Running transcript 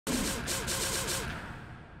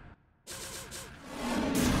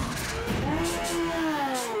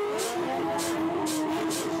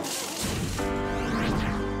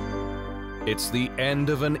It's the end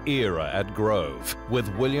of an era at Grove,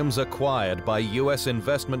 with Williams acquired by US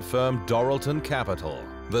investment firm Doralton Capital.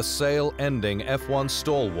 The sale ending F1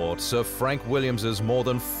 stalwart Sir Frank Williams's more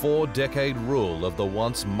than 4-decade rule of the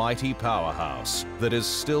once mighty powerhouse that is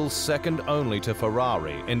still second only to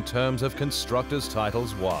Ferrari in terms of constructors'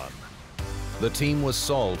 titles won. The team was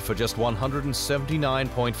sold for just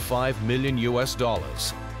 $179.5 million US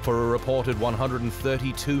for a reported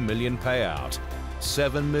 $132 million payout,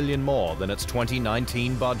 $7 million more than its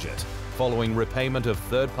 2019 budget, following repayment of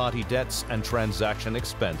third-party debts and transaction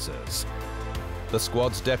expenses. The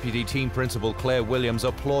squad's deputy team principal Claire Williams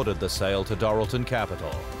applauded the sale to Doralton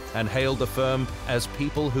Capital and hailed the firm as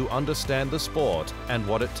people who understand the sport and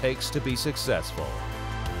what it takes to be successful.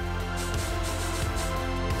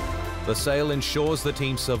 The sale ensures the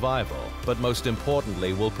team's survival, but most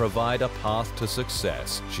importantly will provide a path to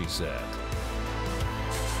success, she said.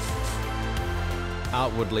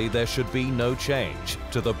 Outwardly, there should be no change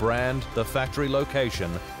to the brand, the factory location,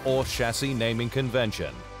 or chassis naming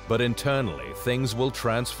convention. But internally, things will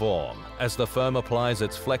transform as the firm applies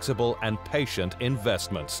its flexible and patient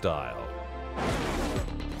investment style.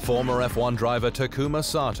 Former F1 driver Takuma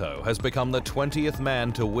Sato has become the 20th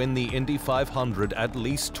man to win the Indy 500 at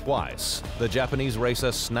least twice. The Japanese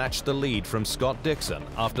racer snatched the lead from Scott Dixon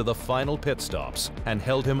after the final pit stops and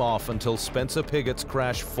held him off until Spencer Pigott's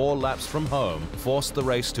crash 4 laps from home forced the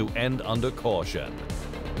race to end under caution.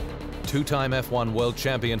 Two-time F1 world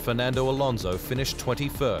champion Fernando Alonso finished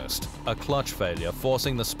 21st, a clutch failure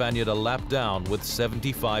forcing the Spaniard a lap down with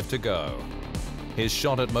 75 to go. His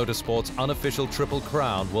shot at motorsport's unofficial Triple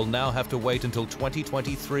Crown will now have to wait until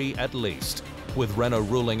 2023 at least, with Renault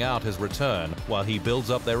ruling out his return while he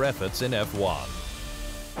builds up their efforts in F1.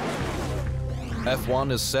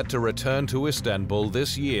 F1 is set to return to Istanbul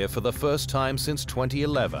this year for the first time since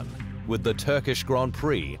 2011. With the Turkish Grand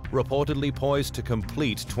Prix reportedly poised to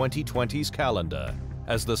complete 2020's calendar,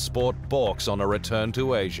 as the sport balks on a return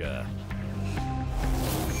to Asia.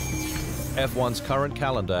 F1's current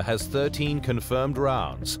calendar has 13 confirmed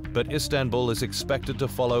rounds, but Istanbul is expected to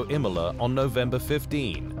follow Imola on November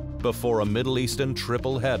 15, before a Middle Eastern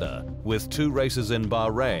triple header, with 2 races in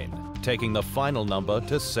Bahrain, taking the final number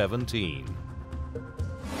to 17.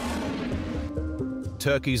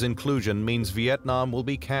 Turkey's inclusion means Vietnam will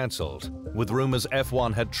be cancelled, with rumors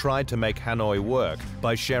F1 had tried to make Hanoi work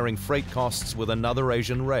by sharing freight costs with another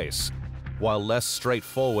Asian race, while less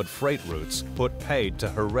straightforward freight routes put paid to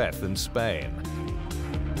Jerez in Spain.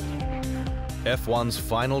 F1's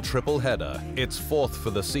final triple header, its 4th for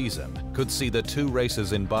the season, could see the 2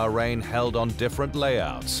 races in Bahrain held on different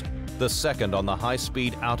layouts, the second on the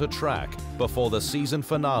high-speed outer track before the season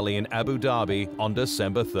finale in Abu Dhabi on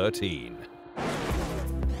December 13.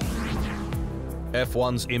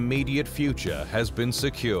 F1's immediate future has been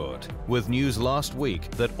secured, with news last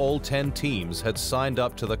week that all 10 teams had signed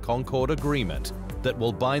up to the Concorde agreement that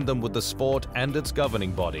will bind them with the sport and its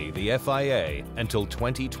governing body, the FIA, until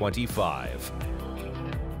 2025.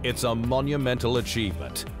 It's a monumental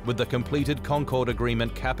achievement, with the completed Concorde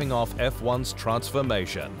agreement capping off F1's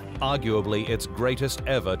transformation, arguably its greatest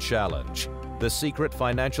ever challenge. The secret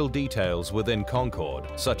financial details within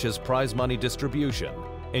Concorde, such as prize money distribution,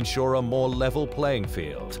 ensure a more level playing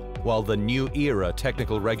field, while the new era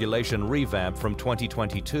technical regulation revamp from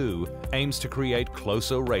 2022 aims to create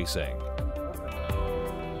closer racing.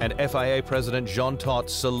 And FIA President Jean Todt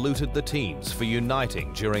saluted the teams for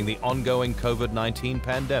uniting during the ongoing COVID-19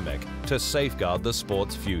 pandemic to safeguard the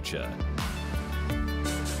sport's future.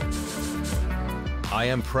 I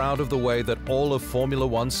am proud of the way that all of Formula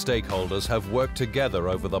One's stakeholders have worked together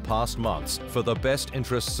over the past months for the best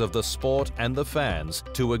interests of the sport and the fans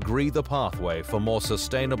to agree the pathway for more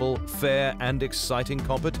sustainable, fair and exciting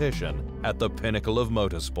competition at the pinnacle of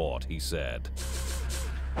motorsport, he said.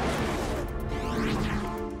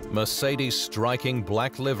 Mercedes' striking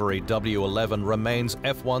black livery W11 remains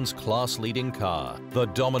F1's class-leading car, the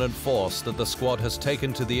dominant force that the squad has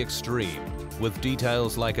taken to the extreme, with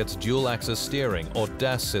details like its dual-axis steering or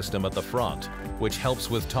DAS system at the front, which helps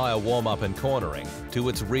with tyre warm-up and cornering, to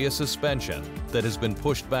its rear suspension that has been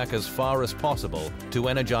pushed back as far as possible to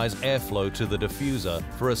energize airflow to the diffuser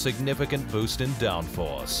for a significant boost in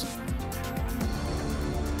downforce.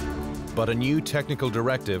 But a new technical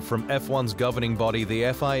directive from F1's governing body,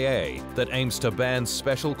 the FIA, that aims to ban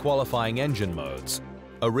special qualifying engine modes,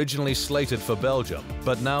 originally slated for Belgium,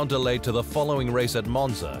 but now delayed to the following race at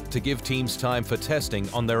Monza to give teams time for testing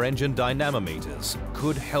on their engine dynamometers,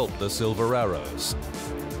 could help the Silver Arrows.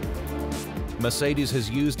 Mercedes has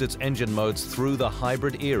used its engine modes through the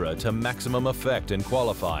hybrid era to maximum effect in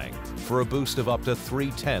qualifying, for a boost of up to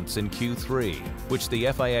 3/10 in Q3, which the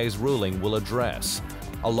FIA's ruling will address,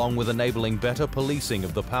 along with enabling better policing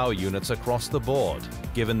of the power units across the board,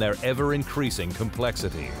 given their ever-increasing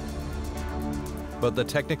complexity. But the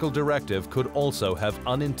technical directive could also have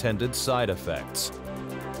unintended side effects.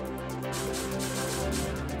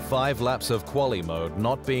 5 laps of quali mode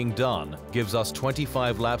not being done gives us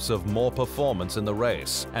 25 laps of more performance in the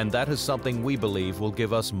race, and that is something we believe will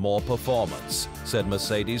give us more performance, said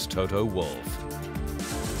Mercedes' Toto Wolff.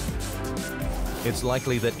 It's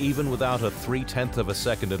likely that even without a 3/10 of a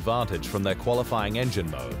second advantage from their qualifying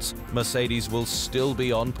engine modes, Mercedes will still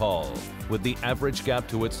be on pole, with the average gap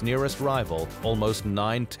to its nearest rival almost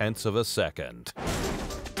 9/10 of a second.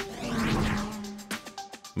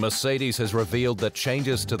 Mercedes has revealed that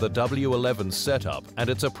changes to the W11 setup and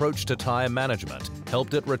its approach to tyre management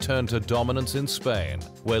helped it return to dominance in Spain,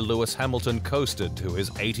 where Lewis Hamilton coasted to his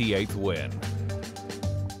 88th win.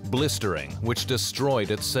 Blistering, which destroyed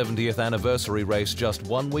its 70th anniversary race just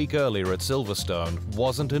 1 week earlier at Silverstone,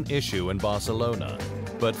 wasn't an issue in Barcelona,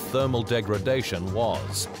 but thermal degradation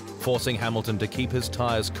was, forcing Hamilton to keep his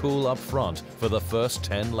tyres cool up front for the first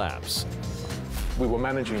 10 laps. We were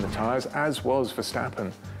managing the tyres, as was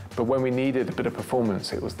Verstappen, but when we needed a bit of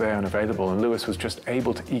performance, it was there and available, and Lewis was just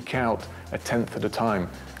able to eke out a 1/10 at a time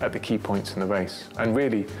at the key points in the race, and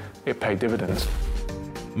really, it paid dividends.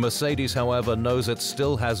 Mercedes, however, knows it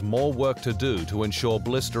still has more work to do to ensure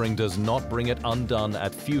blistering does not bring it undone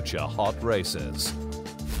at future hot races.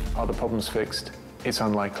 Are the problems fixed? It's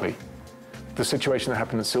unlikely. The situation that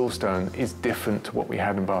happened at Silverstone is different to what we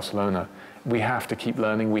had in Barcelona. We have to keep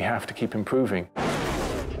learning, we have to keep improving.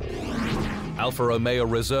 Alfa Romeo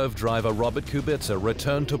reserve driver Robert Kubica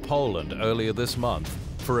returned to Poland earlier this month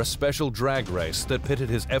for a special drag race that pitted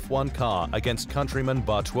his F1 car against countryman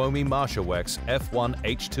Bartłomiej Marszałek's F1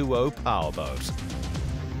 H2O powerboat.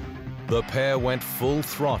 The pair went full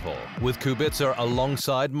throttle, with Kubica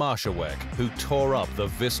alongside Marszałek, who tore up the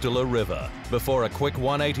Vistula River, before a quick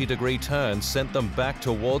 180-degree turn sent them back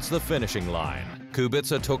towards the finishing line.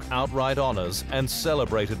 Kubica took outright honors and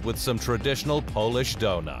celebrated with some traditional Polish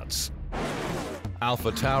donuts.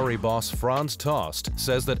 AlphaTauri boss Franz Tost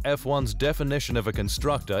says that F1's definition of a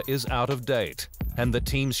constructor is out of date, and that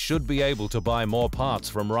teams should be able to buy more parts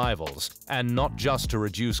from rivals, and not just to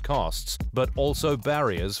reduce costs, but also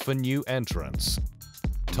barriers for new entrants.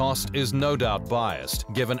 Tost is no doubt biased,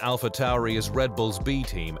 given AlphaTauri is Red Bull's B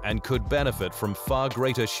team and could benefit from far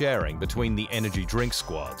greater sharing between the energy drink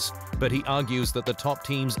squads, but he argues that the top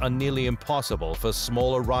teams are nearly impossible for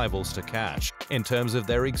smaller rivals to catch in terms of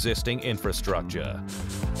their existing infrastructure.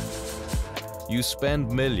 You spend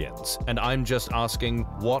millions, and I'm just asking,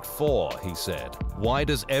 what for, he said. Why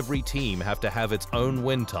does every team have to have its own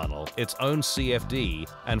wind tunnel, its own CFD,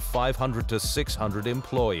 and 500 to 600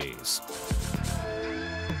 employees?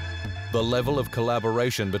 The level of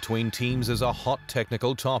collaboration between teams is a hot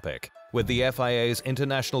technical topic, with the FIA's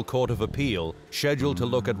International Court of Appeal scheduled to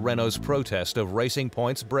look at Renault's protest of Racing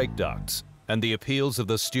Point's brake ducts, and the appeals of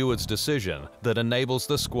the steward's decision that enables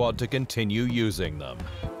the squad to continue using them.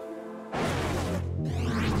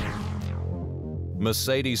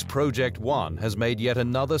 Mercedes Project One has made yet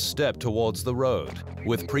another step towards the road,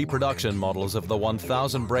 with pre-production models of the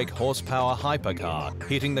 1,000 brake horsepower hypercar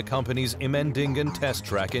hitting the company's Immendingen test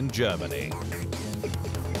track in Germany.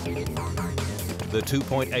 The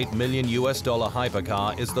 $2.8 million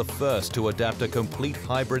hypercar is the first to adapt a complete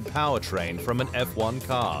hybrid powertrain from an F1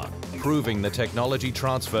 car, proving the technology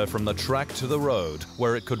transfer from the track to the road,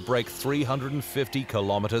 where it could break 350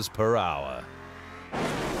 kilometers per hour.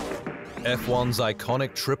 F1's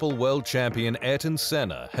iconic triple world champion Ayrton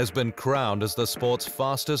Senna has been crowned as the sport's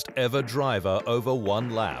fastest ever driver over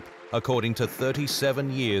 1 lap, according to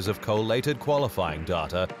 37 years of collated qualifying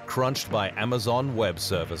data crunched by Amazon Web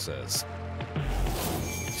Services.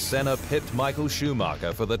 Senna pipped Michael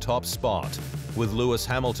Schumacher for the top spot, with Lewis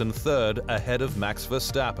Hamilton third ahead of Max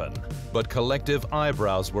Verstappen, but collective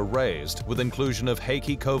eyebrows were raised with inclusion of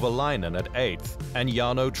Heikki Kovalainen at 8th and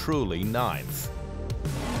Jarno Trulli 9th.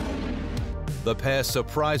 The pair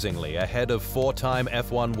surprisingly ahead of 4-time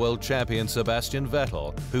F1 world champion Sebastian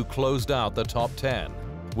Vettel, who closed out the top 10,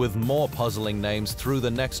 with more puzzling names through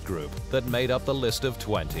the next group that made up the list of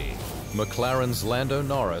 20. McLaren's Lando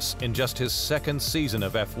Norris, in just his second season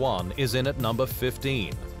of F1, is in at number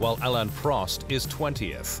 15, while Alain Prost is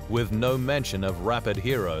 20th, with no mention of rapid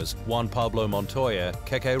heroes Juan Pablo Montoya,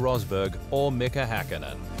 Keke Rosberg, or Mika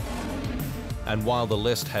Hakkinen. And while the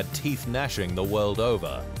list had teeth gnashing the world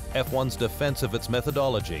over, F1's defense of its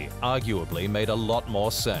methodology arguably made a lot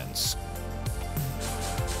more sense.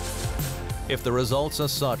 If the results are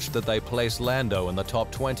such that they place Lando in the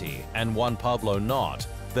top 20 and Juan Pablo not,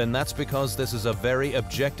 then that's because this is a very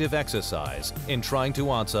objective exercise in trying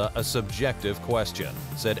to answer a subjective question,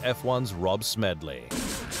 said F1's Rob Smedley.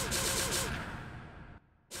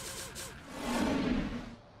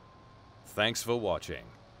 Thanks for watching.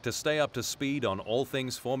 To stay up to speed on all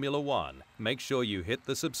things Formula One, make sure you hit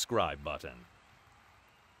the subscribe button.